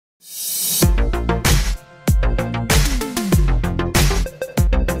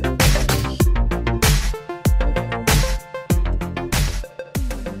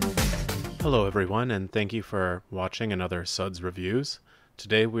Hello everyone, and thank you for watching another Sudz Reviews.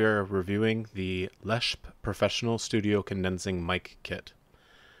 Today we are reviewing the Leshp Professional Studio Condensing Mic Kit.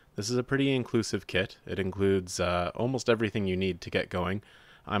 This is a pretty inclusive kit. It includes almost everything you need to get going.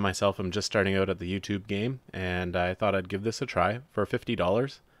 I myself am just starting out at the YouTube game, and I thought I'd give this a try for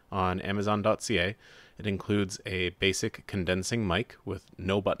 $50 on Amazon.ca. It includes a basic condensing mic with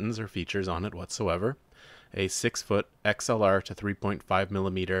no buttons or features on it whatsoever, a 6-foot XLR to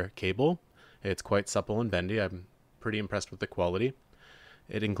 3.5mm cable. It's quite supple and bendy. I'm pretty impressed with the quality.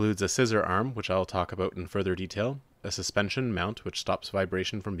 It includes a scissor arm, which I'll talk about in further detail, a suspension mount, which stops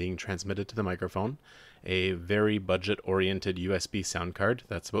vibration from being transmitted to the microphone, a very budget-oriented USB sound card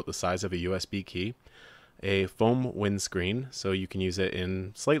that's about the size of a USB key, a foam windscreen, so you can use it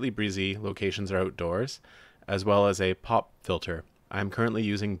in slightly breezy locations or outdoors, as well as a pop filter. I'm currently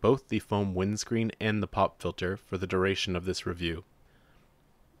using both the foam windscreen and the pop filter for the duration of this review.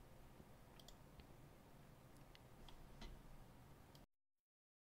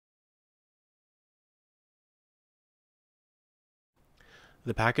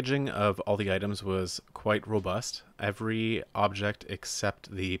 The packaging of all the items was quite robust. Every object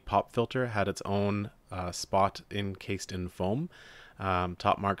except the pop filter had its own spot encased in foam,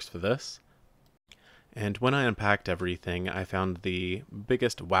 top marks for this. And when I unpacked everything, I found the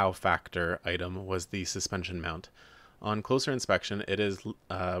biggest wow factor item was the suspension mount. On closer inspection, it is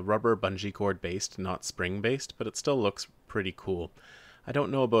rubber bungee cord based, not spring based, but it still looks pretty cool. I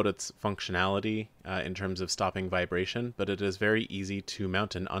don't know about its functionality in terms of stopping vibration, but it is very easy to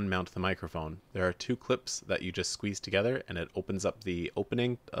mount and unmount the microphone. There are two clips that you just squeeze together and it opens up the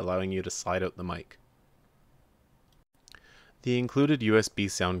opening, allowing you to slide out the mic. The included USB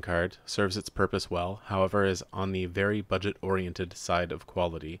sound card serves its purpose well, however is on the very budget-oriented side of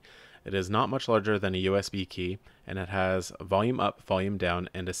quality. It is not much larger than a USB key, and it has volume up, volume down,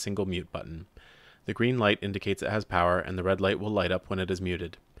 and a single mute button. The green light indicates it has power, and the red light will light up when it is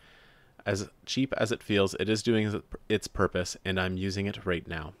muted. As cheap as it feels, it is doing its purpose, and I'm using it right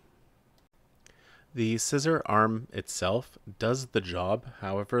now. The scissor arm itself does the job,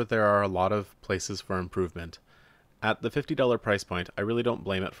 however there are a lot of places for improvement. At the $50 price point, I really don't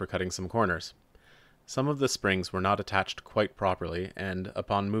blame it for cutting some corners. Some of the springs were not attached quite properly, and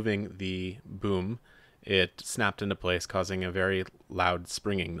upon moving the boom, it snapped into place, causing a very loud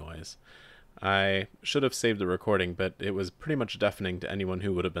springing noise. I should have saved the recording, but it was pretty much deafening to anyone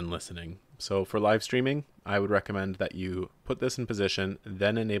who would have been listening. So for live streaming, I would recommend that you put this in position,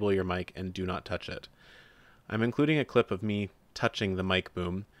 then enable your mic and do not touch it. I'm including a clip of me touching the mic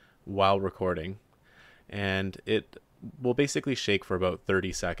boom while recording, and it will basically shake for about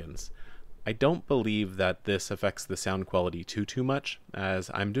 30 seconds. I don't believe that this affects the sound quality too much, as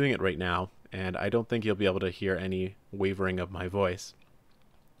I'm doing it right now, and I don't think you'll be able to hear any wavering of my voice.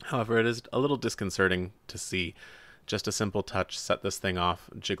 However, it is a little disconcerting to see just a simple touch set this thing off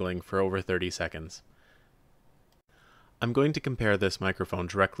jiggling for over 30 seconds. I'm going to compare this microphone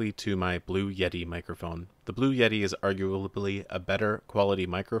directly to my Blue Yeti microphone. The Blue Yeti is arguably a better quality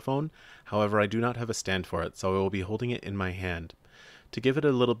microphone, however I do not have a stand for it, so I will be holding it in my hand. To give it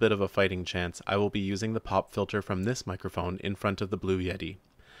a little bit of a fighting chance, I will be using the pop filter from this microphone in front of the Blue Yeti.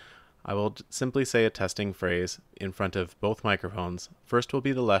 I will simply say a testing phrase in front of both microphones. First will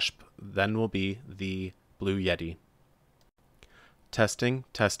be the Leshp, then will be the Blue Yeti. Testing,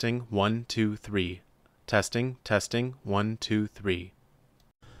 testing, 1, 2, 3. Testing, testing, 1, 2, 3.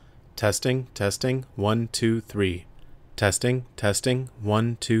 Testing, testing, 1, 2, 3. Testing, testing,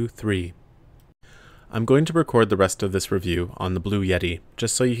 1, 2, 3. I'm going to record the rest of this review on the Blue Yeti,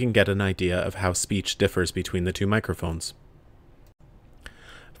 just so you can get an idea of how speech differs between the two microphones.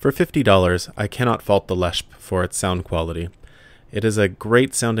 For $50, I cannot fault the Leshp for its sound quality. It is a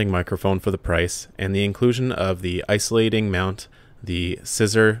great sounding microphone for the price, and the inclusion of the isolating mount, the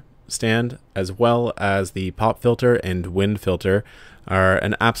scissor stand, as well as the pop filter and wind filter are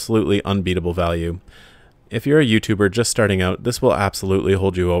an absolutely unbeatable value. If you're a YouTuber just starting out, this will absolutely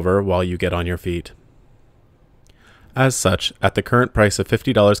hold you over while you get on your feet. As such, at the current price of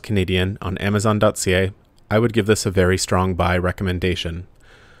 $50 Canadian on Amazon.ca, I would give this a very strong buy recommendation.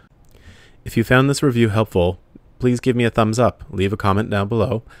 If you found this review helpful, please give me a thumbs up, leave a comment down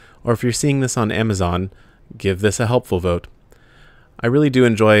below, or if you're seeing this on Amazon, give this a helpful vote. I really do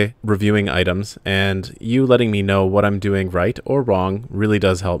enjoy reviewing items, and you letting me know what I'm doing right or wrong really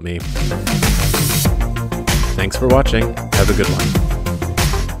does help me. Thanks for watching. Have a good one.